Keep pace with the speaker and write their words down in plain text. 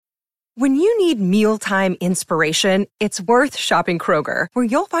When you need mealtime inspiration, it's worth shopping Kroger, where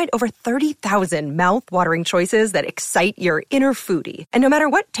you'll find over 30,000 mouth-watering choices that excite your inner foodie. And no matter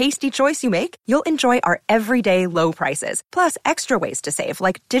what tasty choice you make, you'll enjoy our everyday low prices, plus extra ways to save,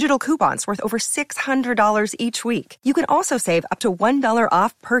 like digital coupons worth over $600 each week. You can also save up to $1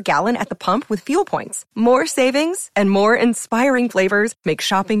 off per gallon at the pump with fuel points. More savings and more inspiring flavors make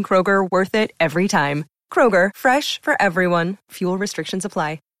shopping Kroger worth it every time. Kroger, fresh for everyone. Fuel restrictions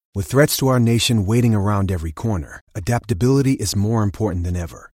apply. With threats to our nation waiting around every corner, adaptability is more important than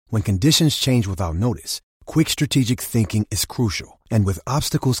ever. When conditions change without notice, quick strategic thinking is crucial. And with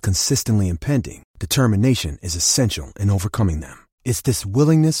obstacles consistently impending, determination is essential in overcoming them. It's this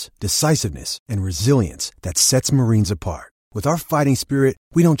willingness, decisiveness, and resilience that sets Marines apart. With our fighting spirit,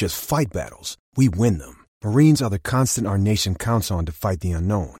 we don't just fight battles, we win them. Marines are the constant our nation counts on to fight the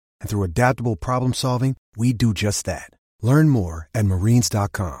unknown. And through adaptable problem solving, we do just that. Learn more at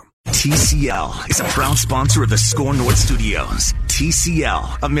Marines.com. TCL is a proud sponsor of the Score North Studios.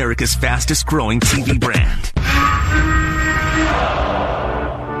 TCL, America's fastest growing TV brand.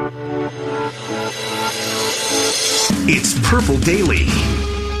 It's Purple Daily.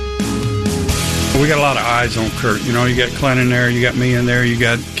 We got a lot of eyes on Kurt. You know, you got Glenn in there, you got me in there, you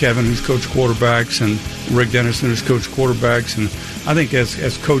got Kevin, who's coached quarterbacks, and Rick Dennison, who's coached quarterbacks. And I think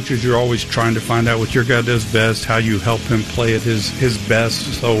as coaches, you're always trying to find out what your guy does best, how you help him play at his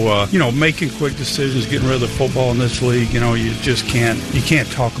best. So, making quick decisions, getting rid of the football in this league, you just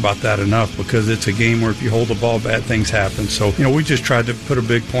can't talk about that enough, because it's a game where if you hold the ball, bad things happen. So, we just tried to put a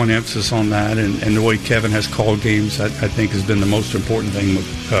big point of emphasis on that. And the way Kevin has called games, I think has been the most important thing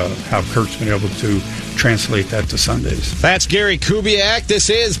with how Kurt's been able to translate that to Sundays. That's Gary Kubiak. This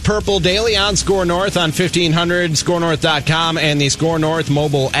is Purple Daily on Score North on 1500, scorenorth.com, and the Score North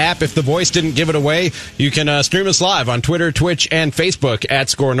mobile app. If the voice didn't give it away, you can stream us live on Twitter, Twitch, and Facebook at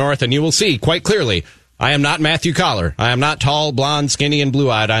Score North, and you will see quite clearly I am not Matthew Collar. I am not tall, blonde, skinny, and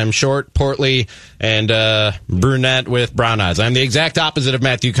blue-eyed. I am short, portly, and brunette with brown eyes. I'm the exact opposite of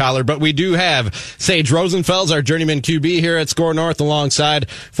Matthew Collar, but we do have Sage Rosenfels, our journeyman QB here at Score North, alongside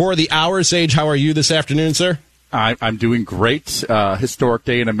for the hour. Sage, how are you this afternoon, sir? I'm doing great. Historic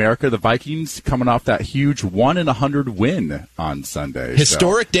day in America. The Vikings coming off that huge 1-100 win on Sunday.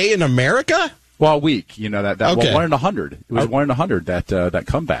 Historic day in America? Well, a week, that Okay. 1-100. It was 1-100 that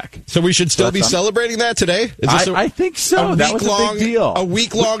comeback. So we should still be celebrating that today? Is this I think so. That was a big deal. A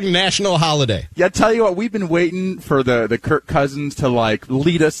week-long national holiday. Yeah, I tell you what, we've been waiting for the Kirk Cousins to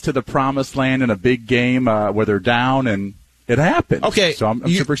lead us to the promised land in a big game where they're down, and it happened. Okay. So I'm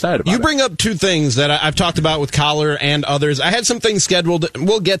super excited about it. You bring up two things that I've talked about with Collar and others. I had some things scheduled.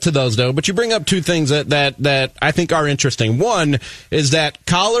 We'll get to those, though. But you bring up two things that I think are interesting. One is that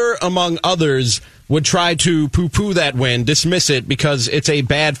Collar, among others, would try to poo-poo that win, dismiss it because it's a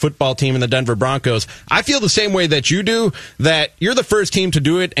bad football team in the Denver Broncos. I feel the same way that you do, that you're the first team to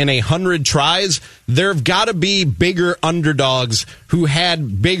do it in 100 tries. There have got to be bigger underdogs who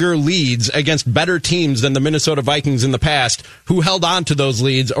had bigger leads against better teams than the Minnesota Vikings in the past, who held on to those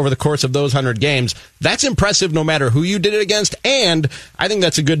leads over the course of those 100 games. That's impressive no matter who you did it against, and I think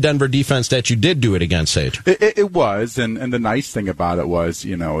that's a good Denver defense that you did do it against, Sage. It was, and the nice thing about it was,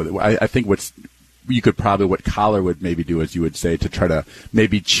 I think what Collar would maybe do, as you would say, to try to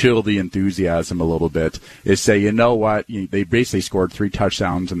maybe chill the enthusiasm a little bit, is say, you know what, they basically scored 3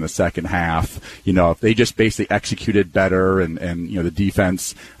 touchdowns in the second half. If they just basically executed better and the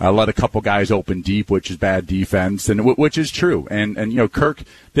defense let a couple guys open deep, which is bad defense, and which is true. And Kirk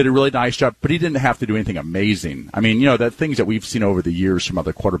did a really nice job, but he didn't have to do anything amazing. I mean, the things that we've seen over the years from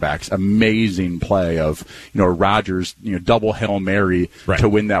other quarterbacks, amazing play of, Rodgers, double Hail Mary to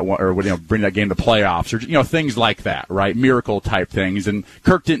win that one, or bring that game to playoffs, or things like that, right? Miracle type things. And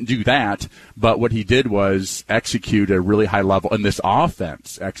Kirk didn't do that, but what he did was execute at a really high level, and this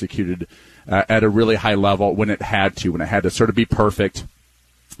offense executed at a really high level when it had to sort of be perfect.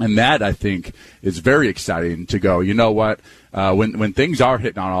 And that, I think, is very exciting to go, you know what, when things are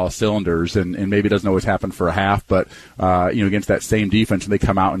hitting on all cylinders, and maybe it doesn't always happen for a half, but, against that same defense, and they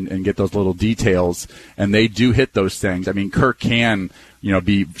come out and get those little details, and they do hit those things. I mean, Kirk can,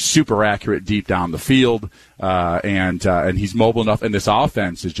 be super accurate deep down the field, and he's mobile enough, and this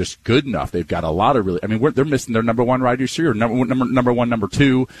offense is just good enough. They've got a lot of they're missing their number one wide receiver, number one, number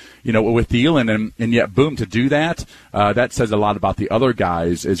two, with Thielen, and yet, boom, to do that, that says a lot about the other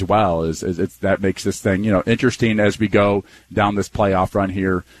guys as well. That makes this thing, interesting as we go down this playoff run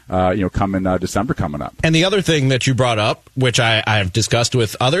here, coming December coming up. And the other thing that you brought up, which I've discussed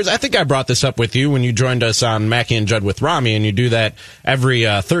with others, I think I brought this up with you when you joined us on Mackey and Judd with Rami, and you do that every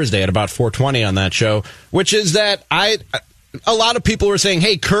Thursday at about 4:20 on that show, which is that a lot of people were saying,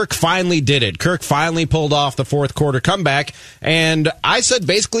 hey, Kirk finally did it. Kirk finally pulled off the fourth quarter comeback. And I said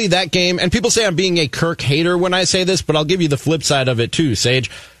basically that game, and people say I'm being a Kirk hater when I say this, but I'll give you the flip side of it too,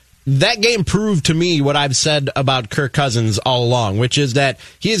 Sage. That game proved to me what I've said about Kirk Cousins all along, which is that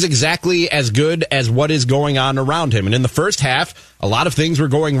he is exactly as good as what is going on around him. And in the first half, a lot of things were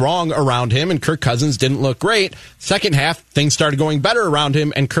going wrong around him, and Kirk Cousins didn't look great. Second half, things started going better around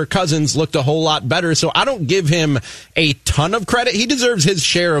him, and Kirk Cousins looked a whole lot better. So I don't give him a ton of credit. He deserves his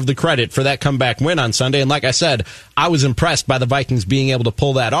share of the credit for that comeback win on Sunday. And like I said, I was impressed by the Vikings being able to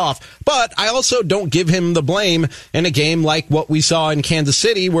pull that off. But I also don't give him the blame in a game like what we saw in Kansas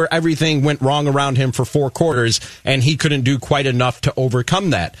City, where everything went wrong around him for 4 quarters, and he couldn't do quite enough to overcome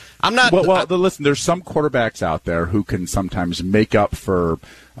that. I'm not. Well, listen, there's some quarterbacks out there who can sometimes make up for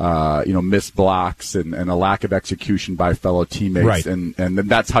missed blocks and a lack of execution by fellow teammates, right. and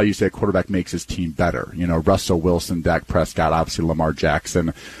that's how you say a quarterback makes his team better. Russell Wilson, Dak Prescott, obviously Lamar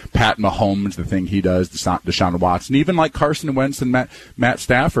Jackson, Pat Mahomes, the thing he does, Deshaun Watson, even like Carson Wentz and Matt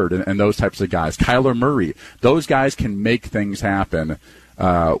Stafford and those types of guys, Kyler Murray. Those guys can make things happen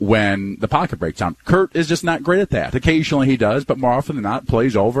when the pocket breaks down. Kurt is just not great at that. Occasionally he does, but more often than not,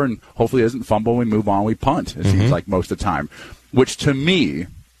 plays over and hopefully doesn't fumble. We move on, we punt, it seems like most of the time, which to me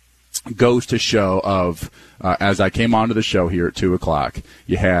goes to show of, as I came onto the show here at 2 o'clock,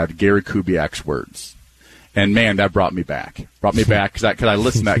 you had Gary Kubiak's words. And, man, that brought me back. Because I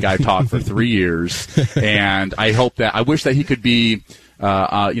listened to that guy talk for 3 years. And I wish that he could be,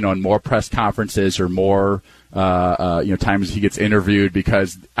 in more press conferences or more, times he gets interviewed,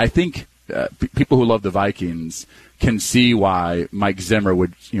 because I think people who love the Vikings can see why Mike Zimmer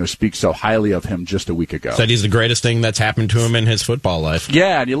would speak so highly of him just a week ago. Said he's the greatest thing that's happened to him in his football life.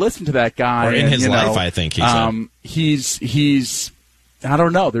 Yeah, and you listen to that guy. Or in his life, I think he said. He's I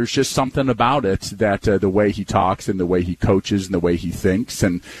don't know. There's just something about it that the way he talks and the way he coaches and the way he thinks.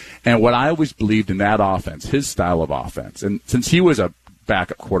 And what I always believed in that offense, his style of offense, and since he was a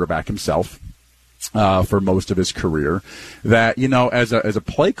backup quarterback himself, for most of his career, that, as a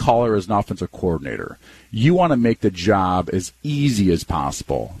play caller, as an offensive coordinator, you want to make the job as easy as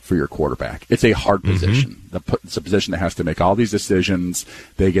possible for your quarterback. It's a hard position. It's a position that has to make all these decisions.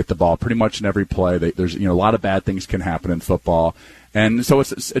 They get the ball pretty much in every play. There's a lot of bad things can happen in football, and so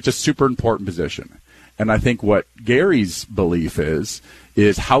it's a super important position. And I think what Gary's belief is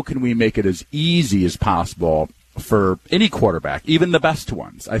how can we make it as easy as possible for any quarterback, even the best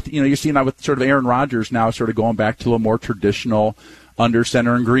ones. You're seeing that with sort of Aaron Rodgers now, sort of going back to a more traditional under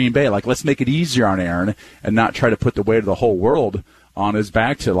center in Green Bay. Like, let's make it easier on Aaron and not try to put the weight of the whole world on his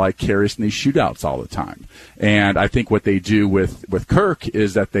back to carry us in these shootouts all the time. And I think what they do with Kirk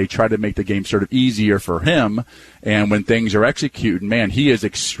is that they try to make the game sort of easier for him. And when things are executed, man, he is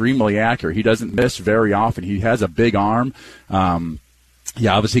extremely accurate. He doesn't miss very often. He has a big arm. He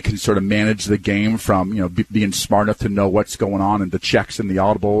obviously can sort of manage the game from, being smart enough to know what's going on and the checks and the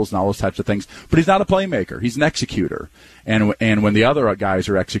audibles and all those types of things. But he's not a playmaker. He's an executor. And when the other guys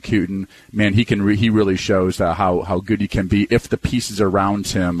are executing, man, he really shows how good he can be if the pieces around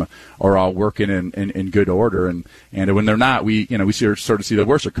him are all working in good order. And when they're not, we sort of see the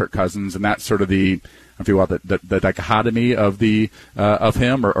worst of Kirk Cousins, and that's sort of the dichotomy of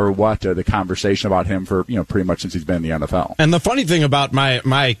him or what the conversation about him for pretty much since he's been in the NFL. And the funny thing about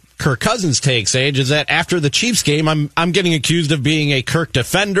my Kirk Cousins take, Sage, is that after the Chiefs game, I'm getting accused of being a Kirk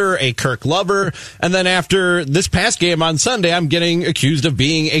defender, a Kirk lover, and then after this past game on Sunday, I'm getting accused of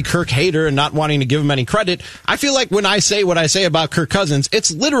being a Kirk hater and not wanting to give him any credit. I feel like when I say what I say about Kirk Cousins, it's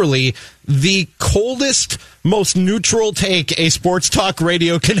literally the coldest, most neutral take a sports talk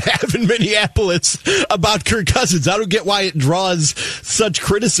radio can have in Minneapolis about Kirk Cousins. I don't get why it draws such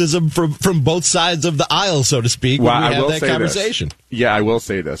criticism from both sides of the aisle, so to speak, when we have that conversation. Yeah, I will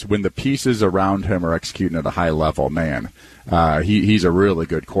say this. When the pieces around him are executing at a high level, man, he's a really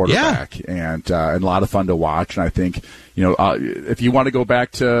good quarterback, and a lot of fun to watch. And I think, if you want to go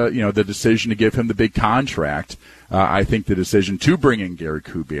back to, the decision to give him the big contract, I think the decision to bring in Gary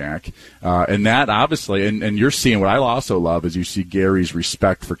Kubiak, and that obviously, and you're seeing what I also love is you see Gary's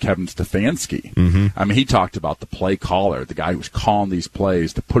respect for Kevin Stefanski. Mm-hmm. I mean, he talked about the play caller, the guy who was calling these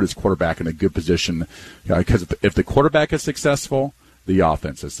plays to put his quarterback in a good position, because if the quarterback is successful, the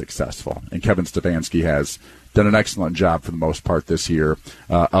offense is successful. And Kevin Stefanski has done an excellent job for the most part this year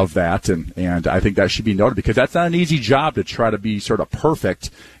of that, and I think that should be noted because that's not an easy job to try to be sort of perfect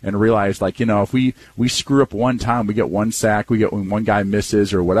and realize, like, if we screw up one time, we get one sack, we get when one guy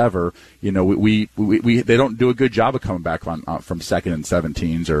misses or whatever, we they don't do a good job of coming back from 2nd and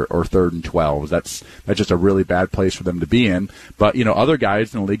 17s or 3rd and 12s. That's just a really bad place for them to be in. But other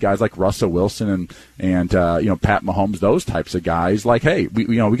guys in the league, guys like Russell Wilson and Pat Mahomes, those types of guys, like, hey,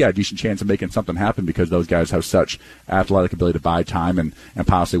 we got a decent chance of making something happen because those guys have such athletic ability to buy time and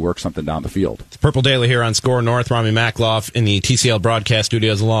possibly work something down the field. It's Purple Daily here on Score North. Rami Makloff in the TCL broadcast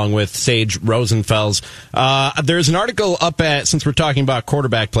studios along with Sage Rosenfels. There's an article up since we're talking about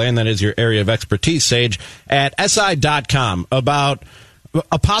quarterback play, and that is your area of expertise, Sage, at SI.com about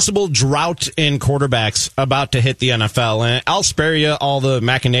a possible drought in quarterbacks about to hit the NFL. And I'll spare you all the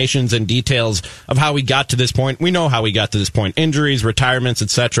machinations and details of how we got to this point. We know how we got to this point. Injuries, retirements,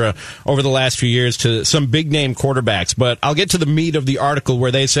 etc. over the last few years to some big-name quarterbacks. But I'll get to the meat of the article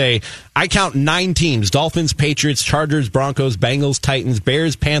where they say, I count 9 teams, Dolphins, Patriots, Chargers, Broncos, Bengals, Titans,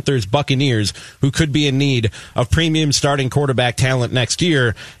 Bears, Panthers, Buccaneers, who could be in need of premium starting quarterback talent next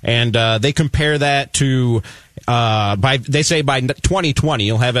year. And they compare that to... they say by 2020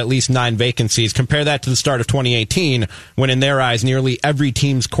 you'll have at least 9 vacancies. Compare that to the start of 2018 when in their eyes nearly every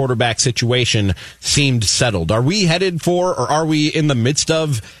team's quarterback situation seemed settled. Are we headed for, or are we in the midst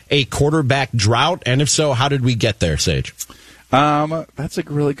of a quarterback drought? And if so, how did we get there, Sage? That's a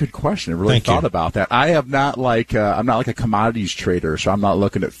really good question. I really thought about that. I have not I'm not like a commodities trader, so I'm not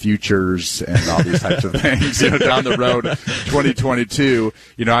looking at futures and all these types of things, down the road, 2022.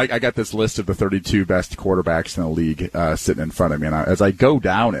 I got this list of the 32 best quarterbacks in the league, sitting in front of me. And as I go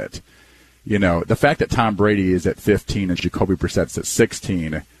down it, the fact that Tom Brady is at 15 and Jacoby Brissett's at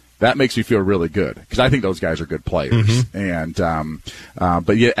 16, that makes me feel really good because I think those guys are good players. Mm-hmm. And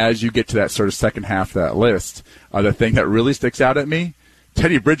but yet, as you get to that sort of second half of that list, the thing that really sticks out at me,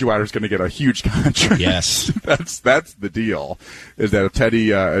 Teddy Bridgewater is going to get a huge contract. Yes, that's the deal. Is that if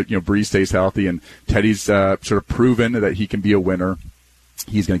Teddy, Breeze stays healthy and Teddy's sort of proven that he can be a winner,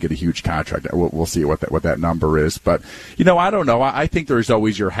 he's going to get a huge contract. We'll see what that number is. But, I don't know. I think there's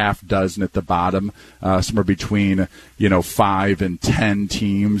always your half dozen at the bottom, somewhere between, 5 and 10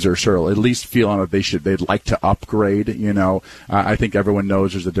 teams or sort of at least feeling that they'd like to upgrade. I think everyone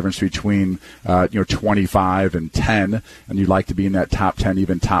knows there's a difference between, 25 and 10, and you'd like to be in that top 10,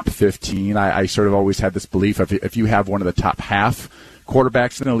 even top 15. I sort of always had this belief if you have one of the top half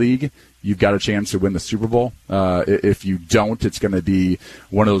quarterbacks in the league, you've got a chance to win the Super Bowl. If you don't, it's going to be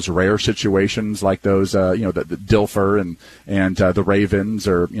one of those rare situations like those, the Dilfer and the Ravens,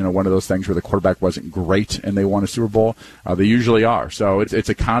 or one of those things where the quarterback wasn't great and they won a Super Bowl. They usually are. So it's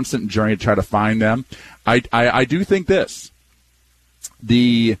a constant journey to try to find them. I do think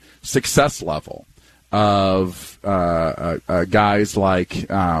the success level of guys like.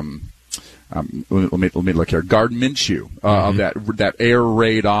 Let me look here. Gardner Minshew of that air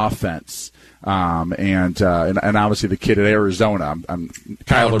raid offense, and obviously the kid at Arizona,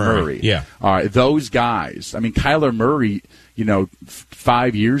 Kyler Murray. Yeah. All right, those guys. I mean, Kyler Murray.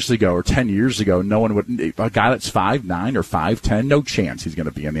 5 years ago or 10 years ago, no one would. A guy that's 5'9" or 5'10", no chance he's going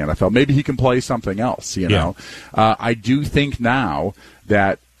to be in the NFL. Maybe he can play something else. I do think now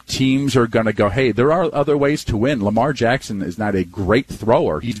that teams are going to go, hey, there are other ways to win. Lamar Jackson is not a great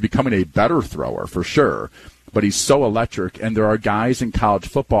thrower. He's becoming a better thrower for sure, but he's so electric, and there are guys in college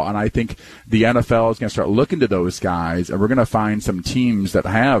football, and I think the NFL is going to start looking to those guys, and we're going to find some teams that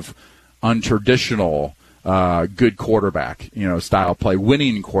have untraditional good quarterback, style play,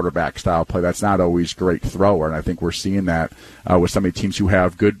 winning quarterback style play. That's not always great thrower, and I think we're seeing that with some of the teams who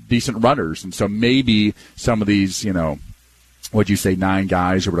have good, decent runners, and so maybe some of these, what'd you say, 9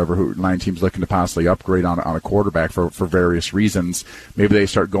 guys or whatever, 9 teams looking to possibly upgrade on a quarterback for various reasons. Maybe they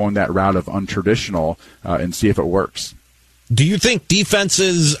start going that route of untraditional and see if it works. Do you think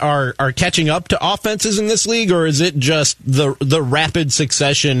defenses are catching up to offenses in this league, or is it just the rapid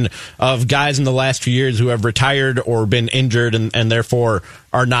succession of guys in the last few years who have retired or been injured and therefore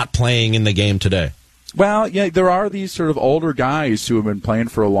are not playing in the game today? Well, yeah, there are these sort of older guys who have been playing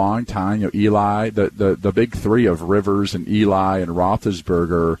for a long time. Eli, the big three of Rivers and Eli and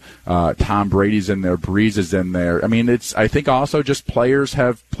Roethlisberger, Tom Brady's in there, Breeze is in there. I mean, I think also just players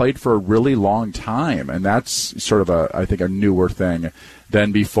have played for a really long time, and that's sort of I think a newer thing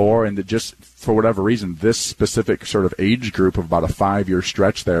than before, and just for whatever reason, this specific sort of age group of about a 5-year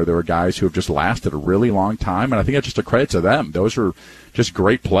stretch there were guys who have just lasted a really long time, and I think that's just a credit to them. Those are just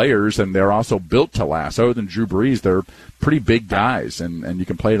great players, and they're also built to last. Other than Drew Brees, they're pretty big guys, and you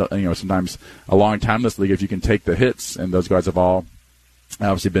can play sometimes a long time in this league if you can take the hits, and those guys have all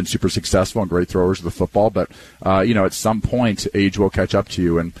obviously been super successful and great throwers of the football, but at some point age will catch up to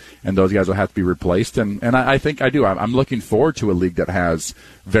you, and those guys will have to be replaced. And I think I do. I'm looking forward to a league that has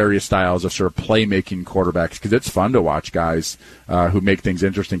various styles of sort of playmaking quarterbacks, because it's fun to watch guys who make things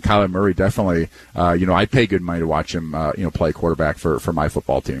interesting. Kyler Murray definitely. I pay good money to watch him play quarterback for my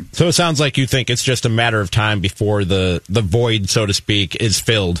football team. So it sounds like you think it's just a matter of time before the void, so to speak, is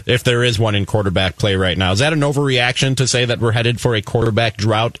filled, if there is one in quarterback play right now. Is that an overreaction to say that we're headed for a quarterback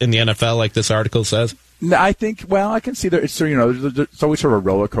drought in the NFL, like this article says? I think, I can see that it's always sort of a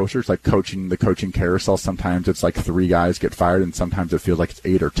roller coaster. It's like the coaching carousel. Sometimes it's like 3 guys get fired, and sometimes it feels like it's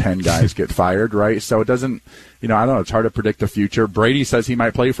 8 or 10 guys get fired, right? So it doesn't, I don't know. It's hard to predict the future. Brady says he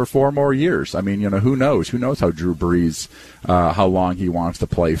might play for 4 more years. I mean, who knows? Who knows how Drew Brees, how long he wants to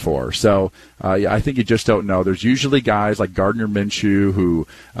play for. So, I think you just don't know. There's usually guys like Gardner Minshew who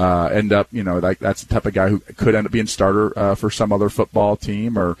end up, that's the type of guy who could end up being starter for some other football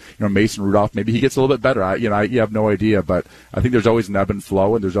team, or Mason Rudolph. Maybe he gets a little bit better. You have no idea, but I think there's always an ebb and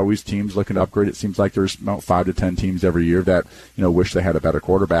flow, and there's always teams looking to upgrade. It seems like there's about 5 to 10 teams every year that wish they had a better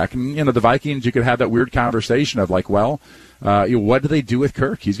quarterback. And the Vikings, you could have that weird conversation of like, what do they do with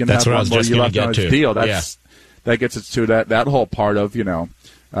Kirk? He's going to have one more year left on his deal. That gets us to that whole part of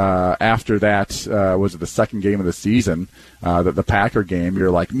after that was it the second game of the season, the Packer game.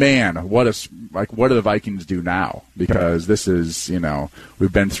 You're like, man, what do the Vikings do now? Because this is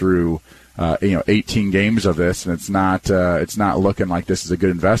we've been through 18 games of this, and it's not looking like this is a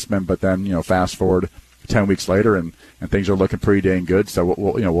good investment. But then fast forward 10 weeks later, and things are looking pretty dang good. So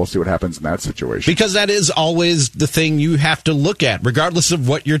we'll see what happens in that situation. Because that is always the thing you have to look at, regardless of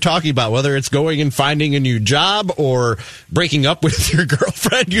what you're talking about, whether it's going and finding a new job or breaking up with your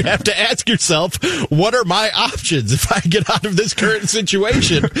girlfriend. You have to ask yourself, what are my options if I get out of this current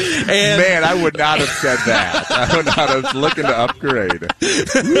situation? And man, I would not have said that. I would not have looking to upgrade.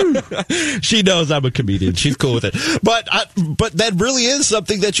 She knows I'm a comedian. She's cool with it. But that really is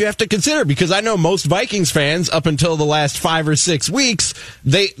something that you have to consider, because I know most Vikings fans, up until the last 5 or 6 weeks,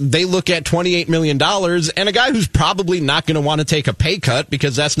 they look at $28 million and a guy who's probably not going to want to take a pay cut,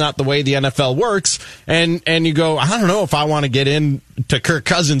 because that's not the way the NFL works. And you go, I don't know if I want to get in to Kirk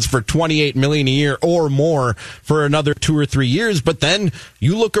Cousins for $28 million a year or more for another 2 or 3 years. But then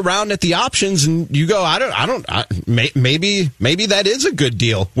you look around at the options and you go, maybe that is a good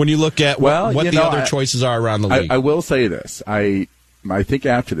deal when you look at what the other choices are around the league. I will say this. I think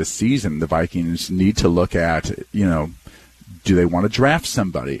after the season, the Vikings need to look at, do they want to draft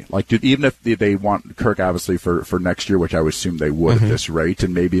somebody? Like, even if they want Kirk, obviously, for next year, which I would assume they would at this rate,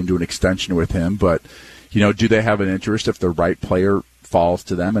 and maybe do an extension with him. But, do they have an interest if the right player falls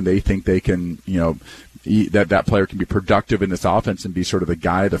to them and they think they can, that player can be productive in this offense and be sort of the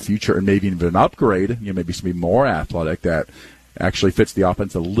guy of the future, and maybe even an upgrade, maybe somebody more athletic that actually fits the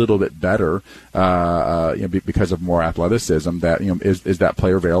offense a little bit better, because of more athleticism. That is that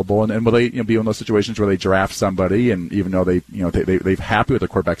player available, and will they be in those situations where they draft somebody, and even though they're happy with the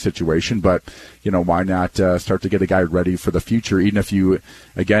quarterback situation, but why not start to get a guy ready for the future, even if you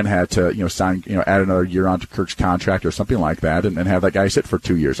again had to sign add another year onto Kirk's contract or something like that, and have that guy sit for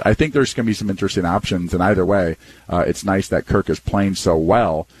 2 years. I think there's going to be some interesting options, and either way, it's nice that Kirk is playing so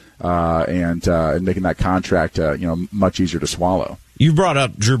well. And making that contract, much easier to swallow. You brought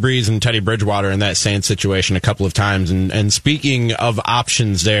up Drew Brees and Teddy Bridgewater in that same situation a couple of times, and speaking of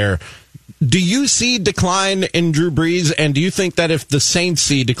options there, do you see decline in Drew Brees, and do you think that if the Saints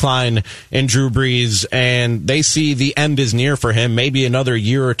see decline in Drew Brees and they see the end is near for him, maybe another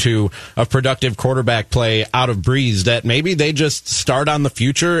year or two of productive quarterback play out of Brees, that maybe they just start on the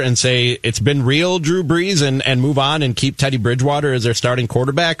future and say it's been real, Drew Brees, and move on and keep Teddy Bridgewater as their starting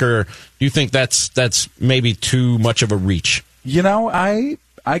quarterback? Or do you think that's maybe too much of a reach? I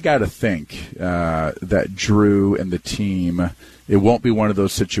got to think that Drew and the team, it won't be one of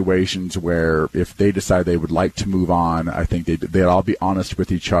those situations where if they decide they would like to move on, I think they'd all be honest with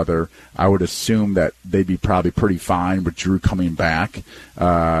each other. I would assume that they'd be probably pretty fine with Drew coming back.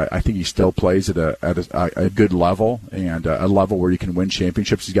 I think he still plays at a good level, and a level where you can win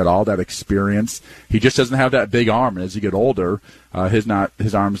championships. He's got all that experience. He just doesn't have that big arm, and as you get older, his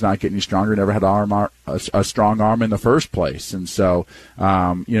arm's not getting any stronger. Never had a strong arm in the first place, and so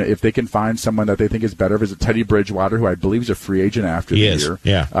if they can find someone that they think is better, is it Teddy Bridgewater, who I believe is a free agent after the year.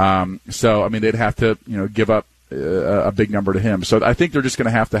 Yeah. So they'd have to give up a big number to him. So I think they're just going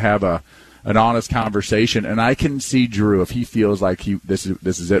to have an honest conversation, and I can see Drew, if he feels like this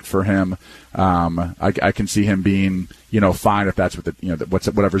is it for him. I can see him being fine if that's what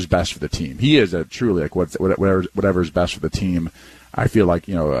whatever's best for the team. He is truly like whatever's best for the team. I feel like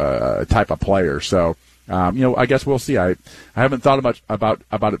a type of player. So I guess we'll see. I haven't thought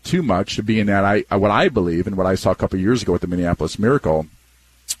about it too much, being that what I believe and what I saw a couple of years ago with the Minneapolis Miracle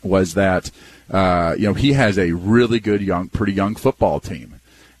was that he has a really good pretty young football team.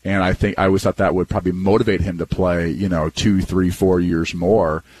 And I always thought that would probably motivate him to play, 2, 3, 4 years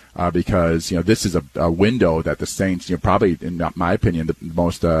more, because, this is a window that the Saints, probably, in my opinion, the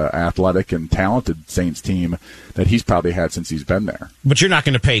most athletic and talented Saints team that he's probably had since he's been there. But you're not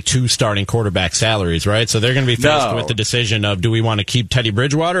going to pay 2 starting quarterback salaries, right? So they're going to be faced with the decision of, do we want to keep Teddy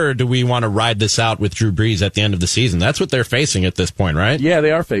Bridgewater or do we want to ride this out with Drew Brees at the end of the season? That's what they're facing at this point, right? Yeah,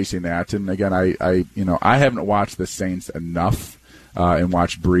 they are facing that. And again, I haven't watched the Saints enough. And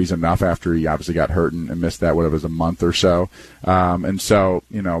watched Brees enough after he obviously got hurt and missed that, whatever, it was a month or so. And so,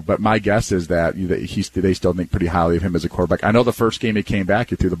 but my guess is that they still think pretty highly of him as a quarterback. I know the first game he came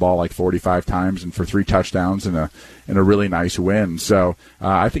back, he threw the ball like 45 times and for 3 touchdowns and a really nice win. So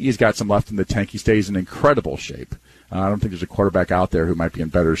I think he's got some left in the tank. He stays in incredible shape. I don't think there's a quarterback out there who might be in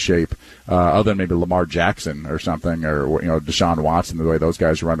better shape, other than maybe Lamar Jackson or something, or Deshaun Watson, the way those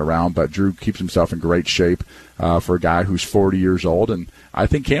guys run around. But Drew keeps himself in great shape for a guy who's 40 years old, and I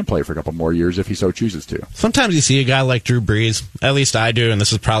think can play for a couple more years if he so chooses to. Sometimes you see a guy like Drew Brees, at least I do, and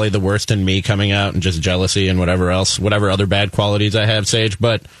this is probably the worst in me coming out and just jealousy and whatever other bad qualities I have, Sage.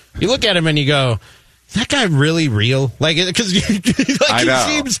 But you look at him and you go, is that guy really real? Because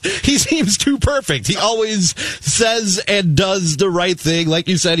he seems too perfect. He always says and does the right thing. Like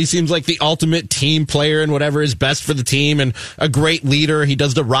you said, he seems like the ultimate team player and whatever is best for the team and a great leader. He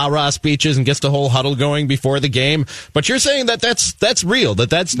does the rah-rah speeches and gets the whole huddle going before the game. But you're saying that's real,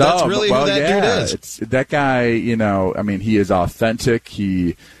 that's really who that dude is. It's, that guy, he is authentic.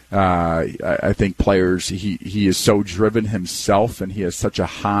 I think players, he is so driven himself, and he has such a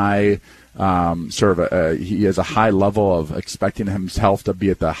high he has a high level of expecting himself to be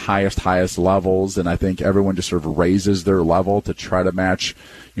at the highest levels, and I think everyone just sort of raises their level to try to match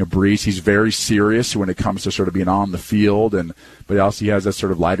Brees. He's very serious when it comes to sort of being on the field, but he has a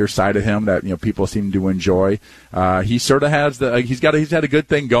sort of lighter side of him that people seem to enjoy. He sort of has he's had a good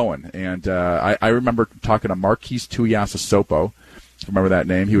thing going, and I remember talking to Marquise Tuiasosopo. Remember that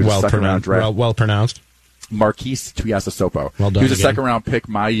name? He was a second-round draft. Well pronounced. Marquise Tuiasosopo. Well done. He was a second-round pick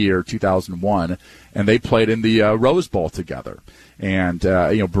my year, 2001, and they played in the Rose Bowl together. And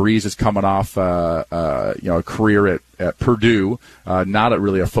Brees is coming off a career at Purdue, not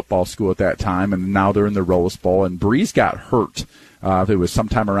really a football school at that time, and now they're in the Rose Bowl. And Brees got hurt. It was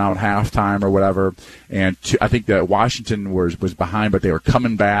sometime around halftime or whatever, and I think that Washington was behind, but they were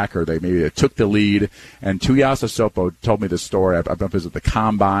coming back, or they took the lead. And Tuiasosopo told me this story. I don't know if it was at the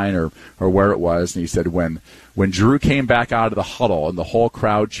Combine or where it was, and he said when Drew came back out of the huddle and the whole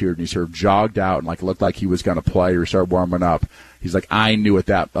crowd cheered, and he sort of jogged out and looked like he was going to play or start warming up, he's like, I knew a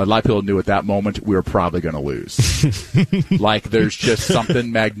lot of people knew at that moment we were probably going to lose. There's just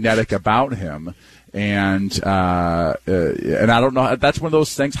something magnetic about him. And I don't know. That's one of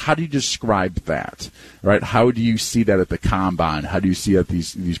those things. How do you describe that, right? How do you see that at the Combine? How do you see at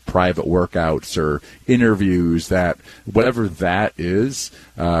these private workouts or interviews? That whatever that is,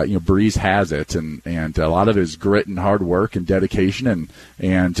 Brees has it, and a lot of his grit and hard work and dedication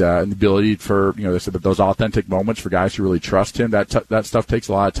and the ability for those authentic moments for guys who really trust him. That stuff takes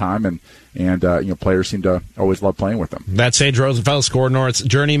a lot of time, and players seem to always love playing with him. That's Sage Rosenfels, Score North's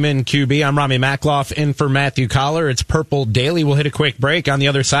journeyman QB. I'm Rami Makloff in for Matthew Collar. It's Purple Daily. We'll hit a quick break. On the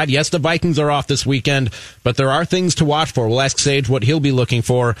other side, yes, the Vikings are off this weekend, but there are things to watch for. We'll ask Sage what he'll be looking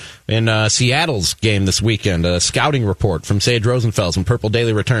for in Seattle's game this weekend. A scouting report from Sage Rosenfels when Purple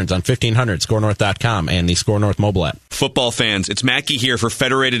Daily returns on 1500, ScoreNorth.com, and the Score North mobile app. Football fans, it's Mackie here for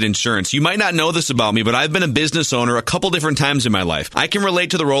Federated Insurance. You might not know this about me, but I've been a business owner a couple different times in my life. I can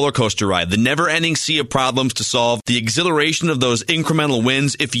relate to the roller coaster ride, the never-ending sea of problems to solve, the exhilaration of those incremental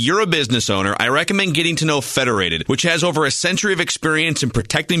wins. If you're a business owner, I recommend getting to know Federated, which has over a century of experience in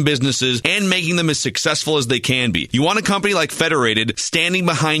protecting businesses and making them as successful as they can be. You want a company like Federated standing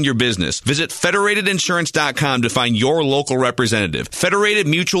behind your business. Visit federatedinsurance.com to find your local representative. Federated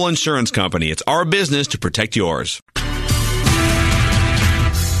Mutual Insurance Company. It's our business to protect yours.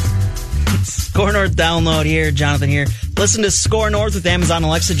 Score North download here. Jonathan here. Listen to Score North with Amazon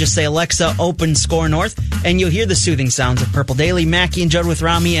Alexa. Just say, Alexa, open Score North, and you'll hear the soothing sounds of Purple Daily, Mackie and Judd with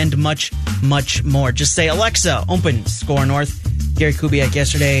Rami, and much, much more. Just say, Alexa, open Score North. Gary Kubiak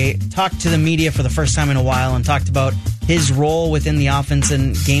yesterday talked to the media for the first time in a while and talked about his role within the offense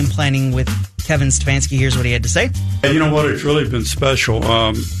and game planning with Kevin Stefanski. Here's what he had to say. You know what? It's really been special.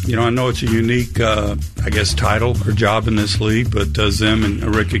 I know it's a unique, title or job in this league, but Zim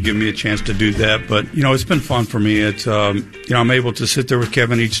and Rick could give me a chance to do that. But, it's been fun for me. It's, I'm able to sit there with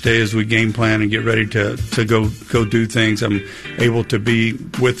Kevin each day as we game plan and get ready to go do things. I'm able to be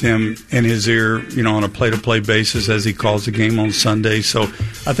with him in his ear, on a play-to-play basis as he calls the game on Sunday. So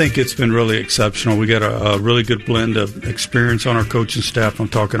I think it's been really exceptional. We got a really good blend of experience on our coaching staff. I'm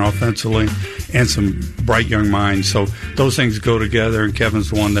talking offensively, and some bright young minds. So those things go together, and Kevin's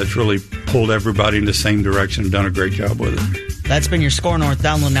the one that's really pulled everybody in the same direction and done a great job with it. That's been your Score North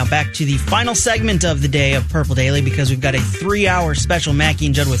download. Now back to the final segment of the day of Purple Daily, because we've got a 3-hour special Mackey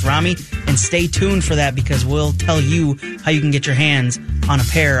and Judd with Rami, and stay tuned for that because we'll tell you how you can get your hands on a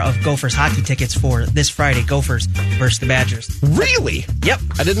pair of Gophers hockey tickets for this Friday, Gophers versus the Badgers. Really? Yep.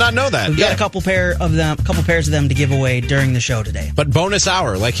 I did not know that. We've got a couple pairs of them to give away during the show today. But bonus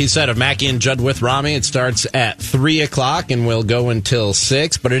hour, like he said, of Mackey and Judd with Rami. It starts at 3 o'clock and will go until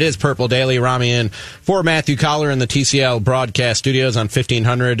 6. But it is Purple Daily. Rami in for Matthew Collar in the TCL broadcast studios on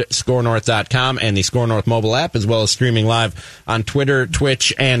 1500 ScoreNorth.com and the Score North mobile app, as well as streaming live on Twitter,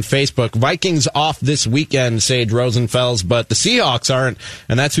 Twitch, and Facebook. Vikings off this weekend, Sage Rosenfels, but the Seahawks aren't,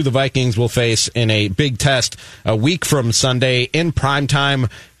 and that's who the Vikings will face in a big test a week from Sunday in prime time.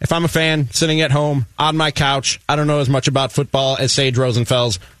 If I'm a fan sitting at home on my couch, I don't know as much about football as Sage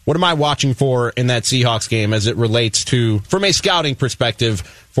Rosenfels. What am I watching for in that Seahawks game as it relates to, from a scouting perspective,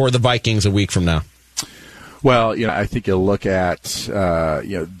 for the Vikings a week from now? Well, I think you'll look at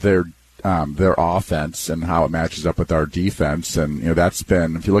their offense and how it matches up with our defense, and that's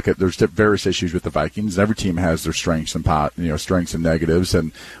been, if you look at, there's various issues with the Vikings. Every team has their strengths and strengths and negatives,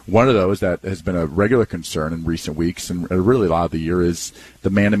 and one of those that has been a regular concern in recent weeks and really a lot of the year is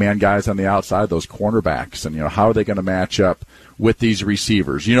the man-to-man guys on the outside, those cornerbacks, and how are they going to match up with these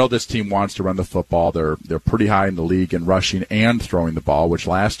receivers? This team wants to run the football. They're pretty high in the league in rushing and throwing the ball, which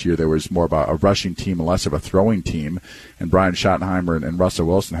last year there was more of a rushing team and less of a throwing team. And Brian Schottenheimer and Russell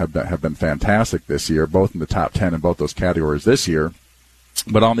Wilson have been fantastic this year, both in the top 10 in both those categories this year.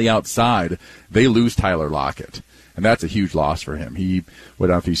 But on the outside, they lose Tyler Lockett. And that's a huge loss for him. He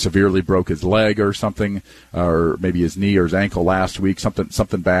severely broke his leg or something, or maybe his knee or his ankle last week,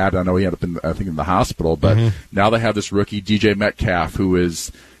 something bad. I know he ended up in the hospital, but now they have this rookie, DJ Metcalf, who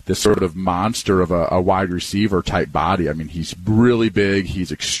is this sort of monster of a wide receiver type body. I mean, he's really big.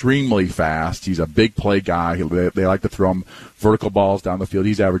 He's extremely fast. He's a big play guy. They like to throw him vertical balls down the field.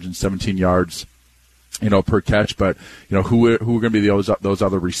 He's averaging 17 yards per catch, but who are going to be those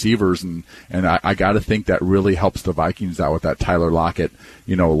other receivers, and I got to think that really helps the Vikings out with that Tyler Lockett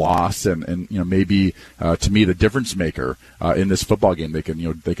loss, and maybe to me the difference maker in this football game. They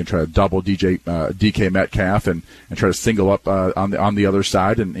can try to double DK Metcalf and try to single up on the other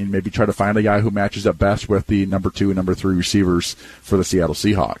side, and maybe try to find a guy who matches up best with the number 2 and number 3 receivers for the Seattle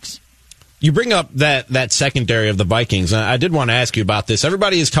Seahawks. You bring up that secondary of the Vikings. I did want to ask you about this.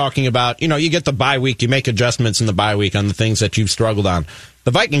 Everybody is talking about, you get the bye week, you make adjustments in the bye week on the things that you've struggled on. The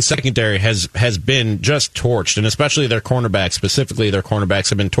Vikings secondary has been just torched, and especially their cornerbacks, specifically their cornerbacks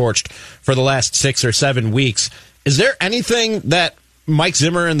have been torched for the last 6 or 7 weeks. Is there anything that Mike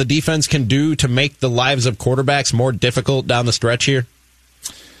Zimmer and the defense can do to make the lives of quarterbacks more difficult down the stretch here?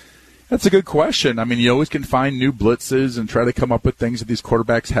 That's a good question. I mean, you always can find new blitzes and try to come up with things that these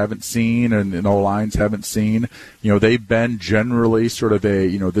quarterbacks haven't seen and O-lines haven't seen. They've been generally sort of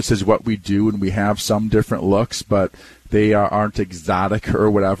this is what we do, and we have some different looks, but they aren't exotic or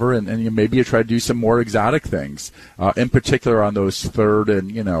whatever, and maybe you try to do some more exotic things, in particular on those 3rd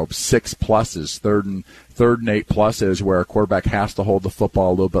and 6 pluses, third and 8 pluses, where a quarterback has to hold the football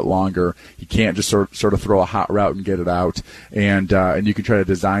a little bit longer. He can't just sort of throw a hot route and get it out, and you can try to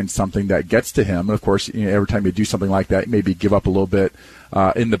design something that gets to him. And of course, every time you do something like that, maybe give up a little bit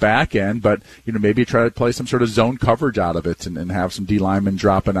in the back end, but maybe try to play some sort of zone coverage out of it, and have some D linemen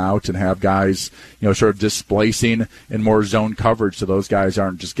dropping out, and have guys sort of displacing in more zone coverage, so those guys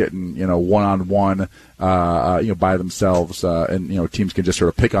aren't just getting one-on-one by themselves, and teams can just sort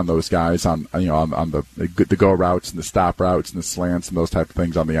of pick on those guys on the go routes and the stop routes and the slants and those type of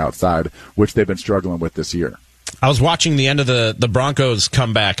things on the outside, which they've been struggling with this year. I was watching the end of the Broncos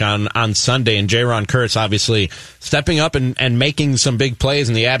comeback on Sunday, and Jaron Curse obviously stepping up and making some big plays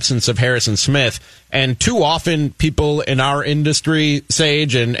in the absence of Harrison Smith. And too often people in our industry,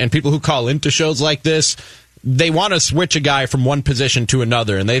 Sage, and people who call into shows like this, they want to switch a guy from one position to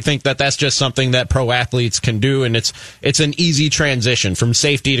another, and they think that that's just something that pro athletes can do, and it's an easy transition from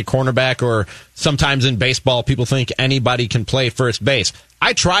safety to cornerback, or sometimes in baseball people think anybody can play first base.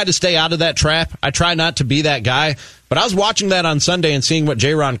 I try to stay out of that trap. I try not to be that guy, but I was watching that on Sunday and seeing what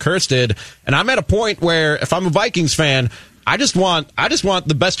Jaron Kearse did, and I'm at a point where if I'm a Vikings fan, I just want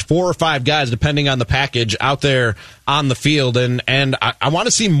the best 4 or 5 guys, depending on the package, out there on the field, and I want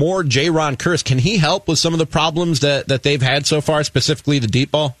to see more Jaron Kearse. Can he help with some of the problems that they've had so far, specifically the deep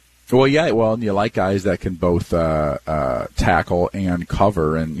ball? Well, yeah. Well, and you like guys that can both tackle and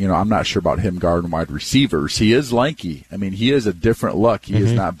cover. And, I'm not sure about him guarding wide receivers. He is lanky. I mean, he is a different look. He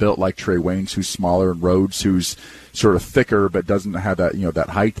is not built like Trey Waynes, who's smaller, and Rhodes, who's sort of thicker but doesn't have that, that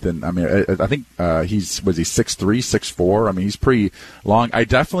height. Then I mean, I think he's 6'3", 6'4". I mean, he's pretty long. I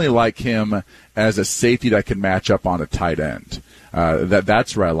definitely like him as a safety that can match up on a tight end.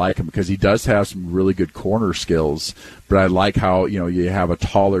 That's where I like him, because he does have some really good corner skills. But I like how, you have a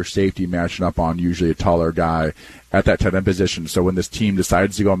taller safety matching up on usually a taller guy at that tight end position. So when this team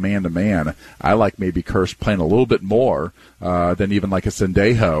decides to go man-to-man, I like maybe Kearse playing a little bit more than even like a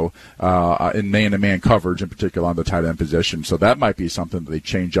Sendejo in man-to-man coverage, in particular on the tight end position. So that might be something that they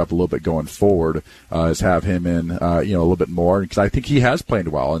change up a little bit going forward, is have him in a little bit more, because I think he has played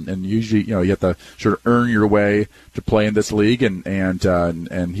well. And usually, you have to sort of earn your way to play in this league,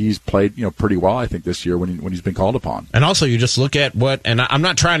 and he's played pretty well, I think, this year when he's been called upon. And also, you just look at and I'm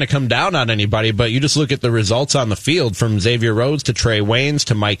not trying to come down on anybody, but you just look at the results on the field, from Xavier Rhodes to Trey Waynes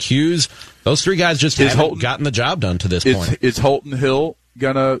to Mike Hughes. Those 3 guys just haven't gotten the job done to this point. Is Holton Hill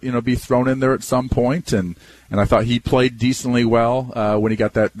gonna be thrown in there at some point? And I thought he played decently well when he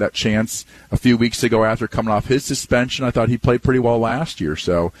got that chance a few weeks ago after coming off his suspension. I thought he played pretty well last year.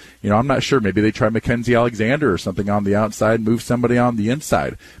 So, I'm not sure. Maybe they try Mackenzie Alexander or something on the outside, move somebody on the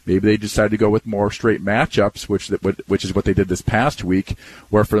inside. Maybe they decide to go with more straight matchups, which is what they did this past week,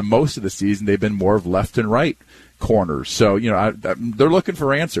 where for most of the season they've been more of left and right corners. So, they're looking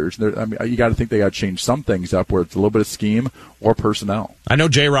for answers. You got to think they got to change some things up, where it's a little bit of scheme or personnel. I know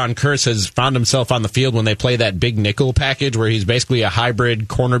Jaron Kearse has found himself on the field when they play that big nickel package, where he's basically a hybrid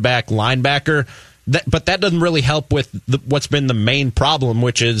cornerback linebacker. But that doesn't really help with what's been the main problem,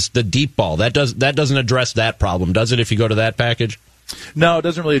 which is the deep ball. That doesn't address that problem, does it, if you go to that package? No, it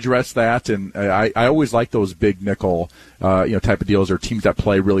doesn't really address that, and I always like those big nickel, type of deals, or teams that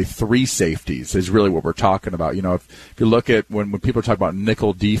play really 3 safeties is really what we're talking about. If you look at when people talk about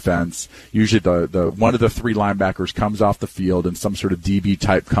nickel defense, usually the one of the 3 linebackers comes off the field and some sort of DB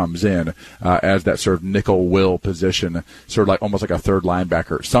type comes in as that sort of nickel will position, sort of like almost like a third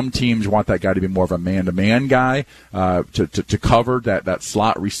linebacker. Some teams want that guy to be more of a man-to-man guy to cover that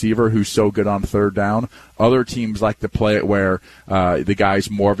slot receiver who's so good on third down. Other teams like to play it where the guy's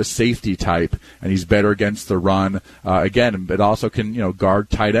more of a safety type, and he's better against the run. Again, it also can guard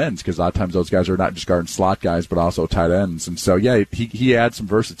tight ends, because a lot of times those guys are not just guarding slot guys, but also tight ends. And so, yeah, he adds some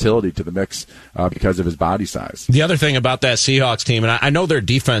versatility to the mix because of his body size. The other thing about that Seahawks team, and I know their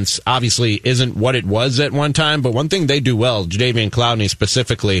defense obviously isn't what it was at one time, but one thing they do well, Jadeveon Clowney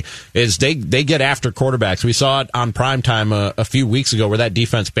specifically, is they get after quarterbacks. We saw it on primetime a few weeks ago, where that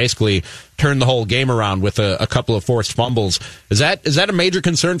defense basically turned the whole game around with a couple of forced fumbles. Is that a major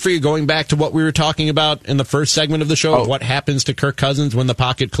concern for you, going back to what we were talking about in the first segment of the show, of what happens to Kirk Cousins when the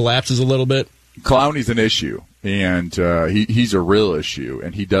pocket collapses a little bit? Clowney's an issue, and he's a real issue,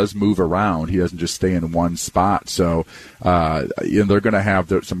 and he does move around. He doesn't just stay in one spot. So they're going to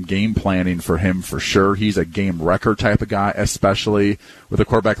have some game planning for him for sure. He's a game wrecker type of guy, especially with a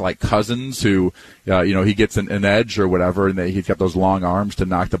quarterback like Cousins, who he gets an edge or whatever, and he's got those long arms to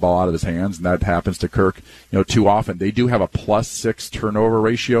knock the ball out of his hands, and that happens to Kirk too often. They do have a +6 turnover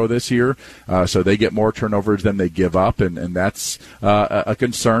ratio this year, so they get more turnovers than they give up, and that's a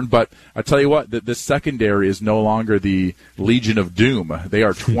concern. But I tell you what, this secondary is no longer the Legion of Doom. They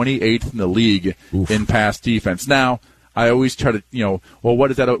are 28th in the league in pass defense. Now, I always try to,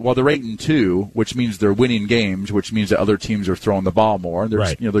 what is that? Well, they're 8-2, which means they're winning games, which means that other teams are throwing the ball more, and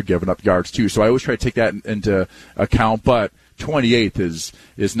they're giving up yards too. So I always try to take that into account, but 28th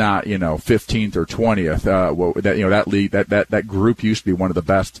is not 15th or 20th. That league, that group used to be one of the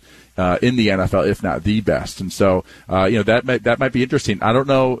best in the NFL, if not the best. And so that might be interesting. I don't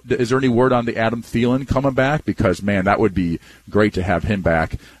know. Is there any word on the Adam Thielen coming back? Because man, that would be great to have him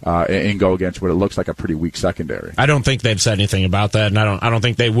back and go against what it looks like a pretty weak secondary. I don't think they've said anything about that, and I don't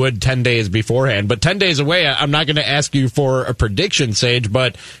think they would 10 days beforehand. But 10 days away, I'm not going to ask you for a prediction, Sage.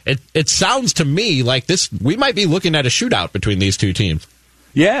 But it sounds to me like we might be looking at a shootout between these two teams.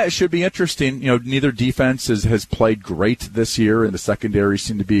 Yeah, it should be interesting. Neither defense has played great this year, and the secondary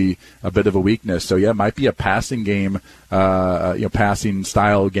seem to be a bit of a weakness. So, yeah, it might be a passing game, passing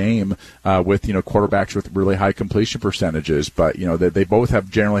style game with quarterbacks with really high completion percentages. But they both have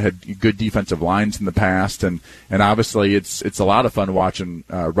generally had good defensive lines in the past, and obviously it's a lot of fun watching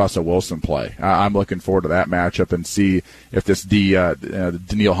Russell Wilson play. I'm looking forward to that matchup and see if this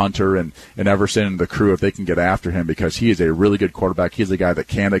Danielle Hunter and Everson and the crew, if they can get after him, because he is a really good quarterback. He's a guy that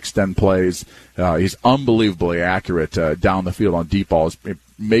can extend plays. He's unbelievably accurate down the field on deep balls.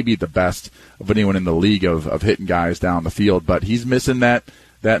 Maybe the best of anyone in the league of hitting guys down the field, but he's missing that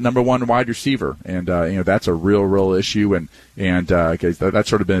number one wide receiver, and that's a real issue, and that's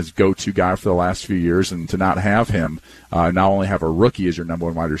sort of been his go-to guy for the last few years, and to not have him, not only have a rookie as your number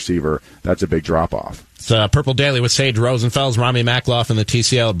one wide receiver, that's a big drop-off. It's Purple Daily with Sage Rosenfels, Rami Makloff in the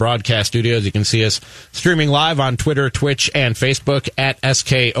TCL broadcast studios. You can see us streaming live on Twitter, Twitch, and Facebook at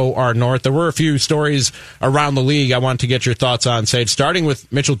SKOR North. There were a few stories around the league I want to get your thoughts on, Sage, starting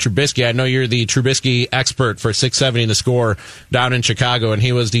with Mitchell Trubisky. I know you're the Trubisky expert for 670 The Score down in Chicago, and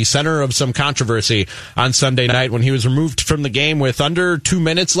he was the center of some controversy on Sunday night when he was removed from the game with under 2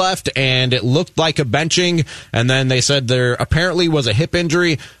 minutes left, and it looked like a benching, and then they said there apparently was a hip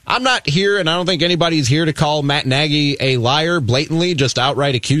injury. I'm not here, and I don't think anybody's here to call Matt Nagy a liar blatantly, just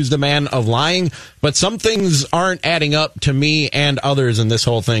outright accuse the man of lying, but some things aren't adding up to me and others in this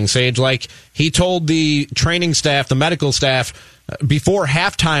whole thing, Sage. Like, he told the training staff, the medical staff, before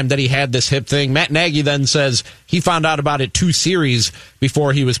halftime that he had this hip thing. Matt Nagy then says he found out about it 2 series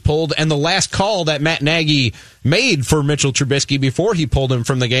before he was pulled. And the last call that Matt Nagy made for Mitchell Trubisky before he pulled him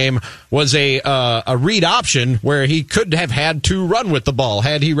from the game was a read option where he could have had to run with the ball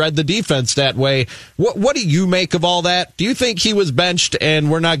had he read the defense that way. What do you make of all that? Do you think he was benched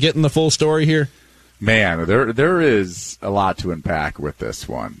and we're not getting the full story here? Man, there is a lot to unpack with this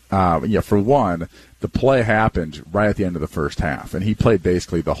one. For one, the play happened right at the end of the first half, and he played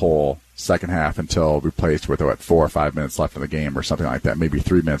basically the whole second half until replaced with 4 or 5 minutes left in the game or something like that, maybe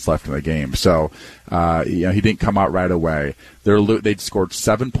 3 minutes left in the game. So, he didn't come out right away. They'd scored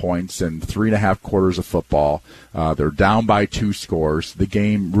 7 points in 3.5 quarters of football. They're down by 2 scores. The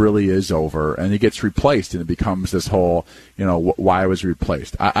game really is over, and he gets replaced, and it becomes this whole, why was he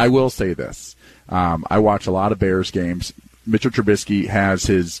replaced? I will say this. I watch a lot of Bears games. Mitchell Trubisky has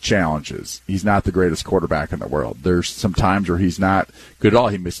his challenges. He's not the greatest quarterback in the world. There's some times where he's not good at all.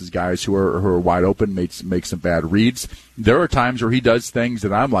 He misses guys who are wide open, makes some bad reads. There are times where he does things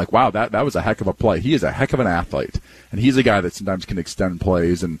that I'm like, wow, that was a heck of a play. He is a heck of an athlete, and he's a guy that sometimes can extend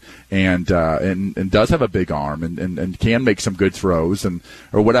plays and does have a big arm and can make some good throws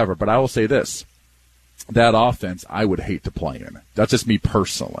or whatever. But I will say this. That offense, I would hate to play in. That's just me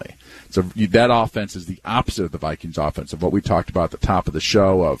personally. So that offense is the opposite of the Vikings offense, of what we talked about at the top of the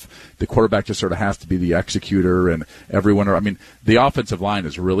show, of the quarterback just sort of has to be the executor and everyone. I mean, the offensive line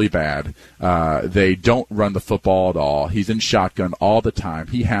is really bad. They don't run the football at all. He's in shotgun all the time.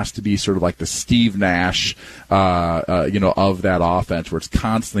 He has to be sort of like the Steve Nash, of that offense, where it's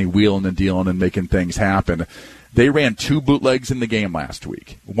constantly wheeling and dealing and making things happen. They ran 2 bootlegs in the game last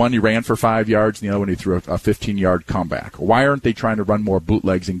week. One he ran for 5 yards, and the other one he threw a 15-yard comeback. Why aren't they trying to run more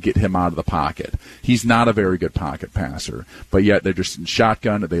bootlegs and get him out of the pocket? He's not a very good pocket passer, but yet they're just in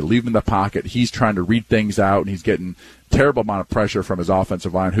shotgun. They leave him in the pocket. He's trying to read things out, and he's getting terrible amount of pressure from his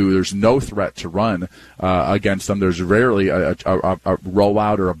offensive line, who there's no threat to run against them. There's rarely a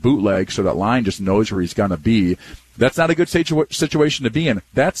rollout or a bootleg, so that line just knows where he's going to be. That's not a good situation to be in.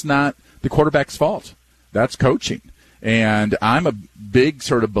 That's not the quarterback's fault. That's coaching. And I'm a big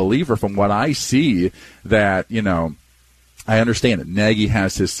sort of believer from what I see that, I understand it. Nagy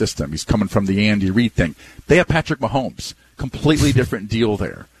has his system. He's coming from the Andy Reid thing. They have Patrick Mahomes. Completely different deal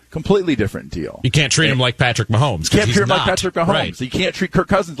there. Completely different deal. You can't treat him like Patrick Mahomes. You can't treat him like Patrick Mahomes. Right. You can't treat Kirk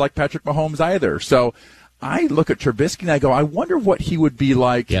Cousins like Patrick Mahomes either. So I look at Trubisky and I go, I wonder what he would be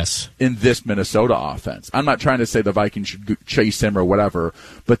like in this Minnesota offense. I'm not trying to say the Vikings should chase him or whatever,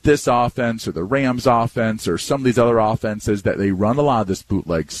 but this offense or the Rams offense or some of these other offenses that they run a lot of this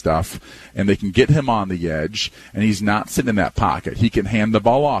bootleg stuff, and they can get him on the edge, and he's not sitting in that pocket. He can hand the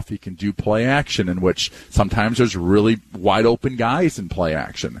ball off. He can do play action, in which sometimes there's really wide open guys in play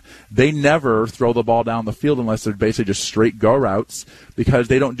action. They never throw the ball down the field unless they're basically just straight go routes, because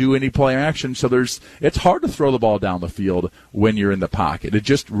they don't do any play action. So it's hard to throw the ball down the field when you're in the pocket. It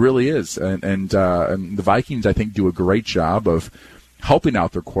just really is. And the Vikings, I think, do a great job of helping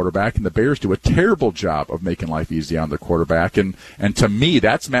out their quarterback, and the Bears do a terrible job of making life easy on their quarterback. And to me,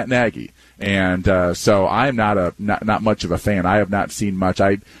 that's Matt Nagy. And so I'm not much of a fan. I have not seen much.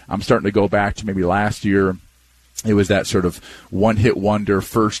 I'm starting to go back to maybe last year it was that sort of one-hit wonder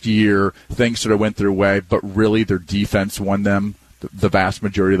first year. Things sort of went their way, but really their defense won them the vast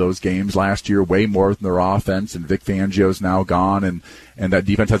majority of those games last year, way more than their offense. And Vic Fangio's now gone, and that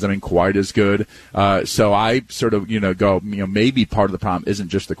defense hasn't been quite as good. So I sort of go, maybe part of the problem isn't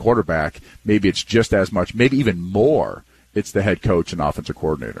just the quarterback. Maybe it's just as much, maybe even more. It's the head coach and offensive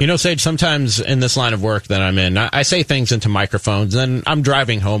coordinator. Sage, sometimes in this line of work that I'm in, I say things into microphones, and I'm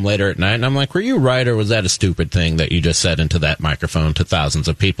driving home later at night, and I'm like, were you right, or was that a stupid thing that you just said into that microphone to thousands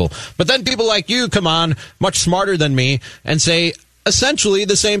of people? But then people like you come on, much smarter than me, and say essentially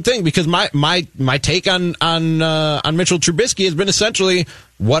the same thing, because my take on Mitchell Trubisky has been essentially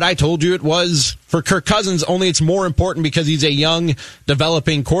what I told you it was for Kirk Cousins, only it's more important because he's a young,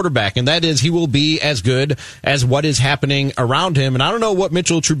 developing quarterback, and that is he will be as good as what is happening around him. And I don't know what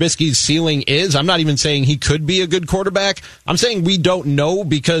Mitchell Trubisky's ceiling is. I'm not even saying he could be a good quarterback. I'm saying we don't know,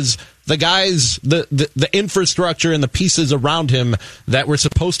 because the guys, the infrastructure and the pieces around him that were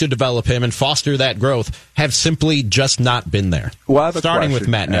supposed to develop him and foster that growth have simply just not been there. Well, I have a starting question. with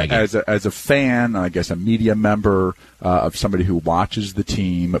Matt Nagy. As a fan, I guess a media member of somebody who watches the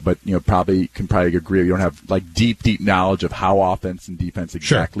team, but probably agree you don't have like deep knowledge of how offense and defense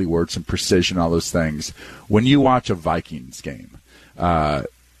exactly works and precision, all those things. When you watch a Vikings game, do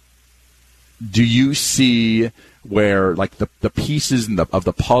you see where like the pieces of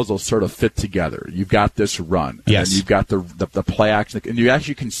the puzzle sort of fit together? You've got this run, and you've got the play action, and you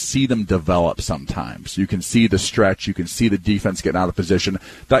actually can see them develop sometimes. You can see the stretch, you can see the defense getting out of position.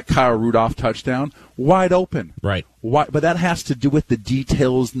 That Kyle Rudolph touchdown, wide open. Right. But that has to do with the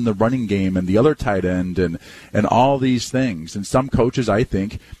details in the running game and the other tight end and all these things. And some coaches, I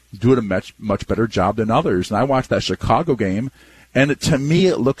think, do a much better job than others. And I watched that Chicago game, and to me,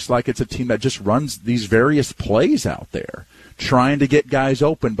 it looks like it's a team that just runs these various plays out there, trying to get guys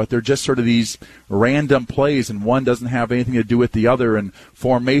open, but they're just sort of these random plays, and one doesn't have anything to do with the other, and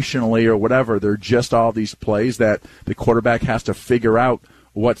formationally or whatever, they're just all these plays that the quarterback has to figure out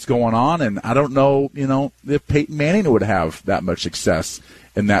what's going on. And I don't know, if Peyton Manning would have that much success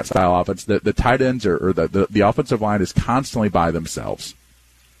in that style of offense. The tight ends or the offensive line is constantly by themselves.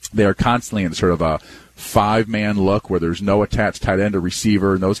 They are constantly in sort of a five-man look where there's no attached tight end or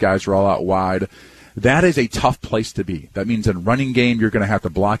receiver, and those guys are all out wide. That is a tough place to be. That means in running game, you're going to have to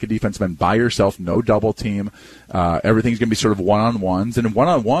block a defensive end by yourself, no double team. Everything's going to be sort of one-on-ones. And in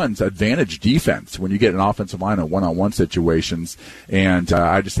one-on-ones, advantage defense when you get an offensive line in one-on-one situations. And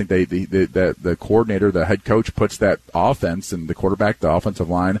I just think the coordinator, the head coach, puts that offense and the quarterback, the offensive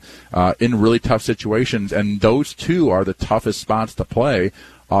line, in really tough situations. And those two are the toughest spots to play.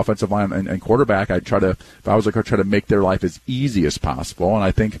 Offensive line and quarterback, if I was a coach, try to make their life as easy as possible. And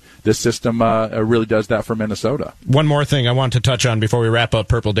I think this system really does that for Minnesota. One more thing I want to touch on before we wrap up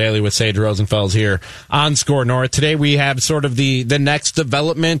Purple Daily with Sage Rosenfels here on Score North. Today we have sort of the next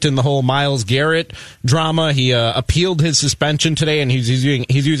development in the whole Myles Garrett drama. He appealed his suspension today, and he's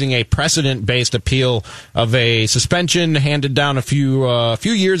using a precedent-based appeal of a suspension handed down a few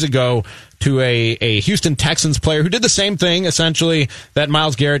years ago to a Houston Texans player who did the same thing, essentially, that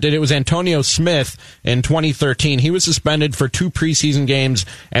Myles Garrett did. It was Antonio Smith in 2013. He was suspended for 2 preseason games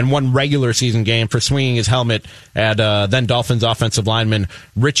and 1 regular season game for swinging his helmet at then Dolphins offensive lineman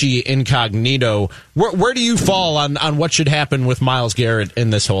Richie Incognito. Where do you fall on what should happen with Myles Garrett in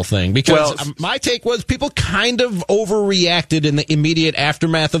this whole thing? Because my take was people kind of overreacted in the immediate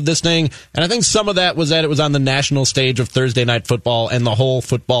aftermath of this thing, and I think some of that was that it was on the national stage of Thursday Night Football, and the whole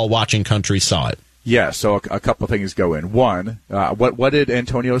football-watching country saw it. Yeah, so a couple things go in. One, what did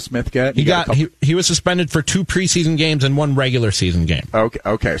Antonio Smith get? He was suspended for 2 preseason games and 1 regular season game.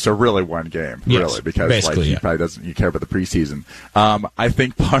 Okay, so really 1 game, yes, really, because he probably doesn't care about the preseason. I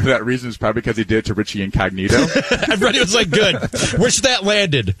think part of that reason is probably because he did it to Richie Incognito. Everybody was like, "Good, wish that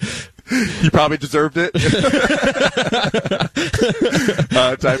landed." He probably deserved it,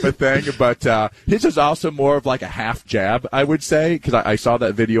 type of thing. But his is also more of like a half jab, I would say, because I saw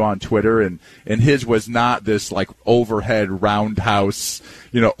that video on Twitter, and his was not this like overhead roundhouse,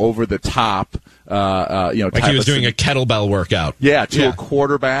 over the top, like he was doing a kettlebell workout. Yeah, to a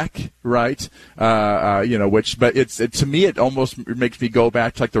quarterback, right? But to me, it almost makes me go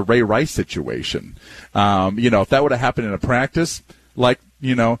back to like the Ray Rice situation. If that would have happened in a practice, like,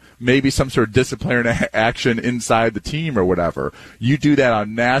 maybe some sort of disciplinary action inside the team or whatever. You do that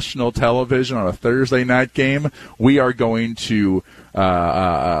on national television on a Thursday night game, we are going to,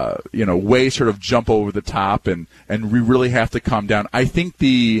 way sort of jump over the top, and we really have to calm down. I think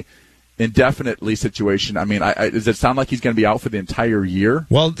indefinitely situation. I mean, does it sound like he's going to be out for the entire year?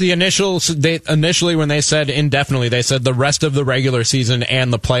 Well, initially when they said indefinitely, they said the rest of the regular season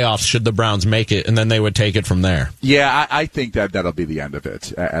and the playoffs should the Browns make it, and then they would take it from there. Yeah, I think that'll be the end of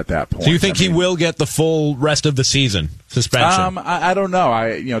it at that point. So you think he will get the full rest of the season suspension? I don't know.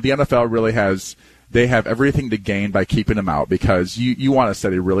 The NFL really has. They have everything to gain by keeping him out because you want to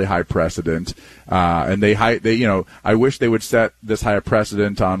set a really high precedent, and they I wish they would set this high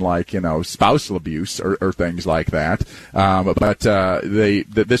precedent on spousal abuse or things like that. But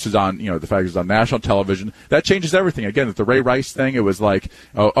this is on the fact it's on national television. That changes everything. Again, with the Ray Rice thing, it was like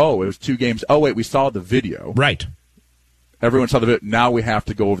it was 2 games. Oh wait, we saw the video. Right. Everyone saw the video. Now we have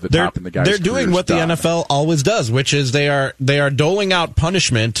to go over the top, and the guys. They're doing what the NFL always does, which is they are doling out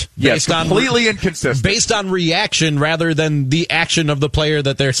punishment based on completely inconsistent, based on reaction rather than the action of the player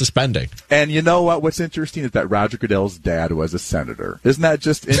that they're suspending. And you know what? What's interesting is that Roger Goodell's dad was a senator. Isn't that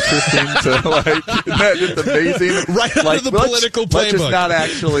just interesting? Isn't that just amazing? Right out of the political playbook. Let's just not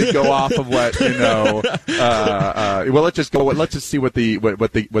actually go off of what well, let's just go. Let's just see what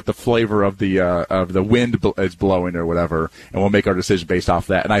the flavor of the wind is blowing or whatever. And we'll make our decision based off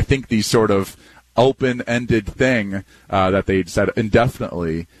that. And I think the sort of open-ended thing that they said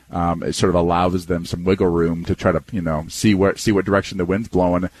indefinitely, it sort of allows them some wiggle room to try to see what direction the wind's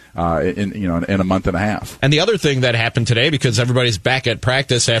blowing in a month and a half. And the other thing that happened today, because everybody's back at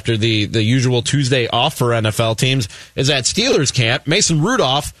practice after the usual Tuesday off for NFL teams, is at Steelers camp. Mason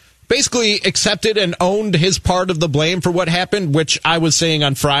Rudolph basically accepted and owned his part of the blame for what happened, which I was saying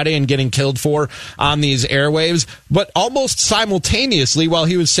on Friday and getting killed for on these airwaves. But almost simultaneously, while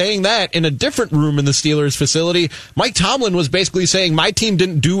he was saying that, in a different room in the Steelers facility, Mike Tomlin was basically saying, my team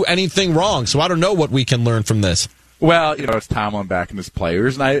didn't do anything wrong, so I don't know what we can learn from this. Well, it's Tomlin backing his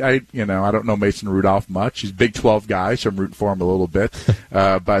players, and I don't know Mason Rudolph much. He's a Big 12 guy, so I'm rooting for him a little bit.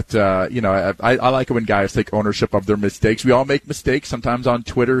 But I like it when guys take ownership of their mistakes. We all make mistakes, sometimes on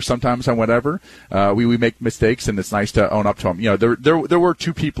Twitter, sometimes on whatever. We make mistakes, and it's nice to own up to them. There were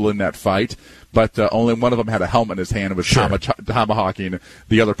 2 people in that fight, but only one of them had a helmet in his hand and was tomahawking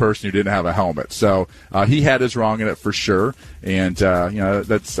the other person who didn't have a helmet. So he had his wrong in it for sure, and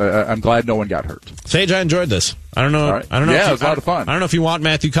that's. I'm glad no one got hurt. Sage, I enjoyed this. I don't know. Right. I don't know. Yeah, it was a lot of fun. I don't know if you want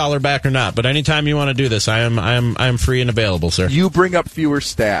Matthew Collar back or not, but anytime you want to do this, I am free and available, sir. You bring up fewer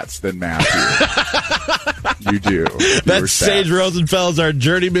stats than Matthew. You do. That's Sage Rosenfels, our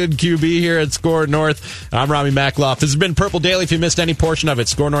journeyman QB here at Score North. I'm Rami Makloff. This has been Purple Daily. If you missed any portion of it,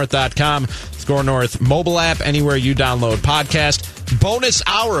 ScoreNorth.com, Score North mobile app, anywhere you download podcast. Bonus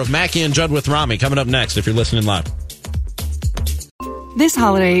hour of Mackie and Judd with Rami coming up next if you're listening live. This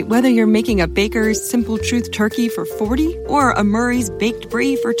holiday, whether you're making a Baker's Simple Truth turkey for 40 or a Murray's Baked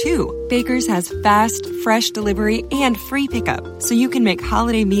Brie for 2, Baker's has fast, fresh delivery and free pickup, so you can make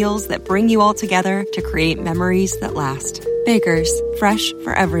holiday meals that bring you all together to create memories that last. Baker's, fresh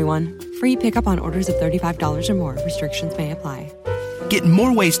for everyone. Free pickup on orders of $35 or more. Restrictions may apply. Get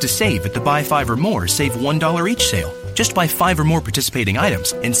more ways to save at the Buy 5 or More Save $1 each sale. Just buy 5 or more participating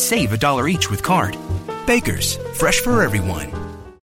items and save $1 each with card. Baker's, fresh for everyone.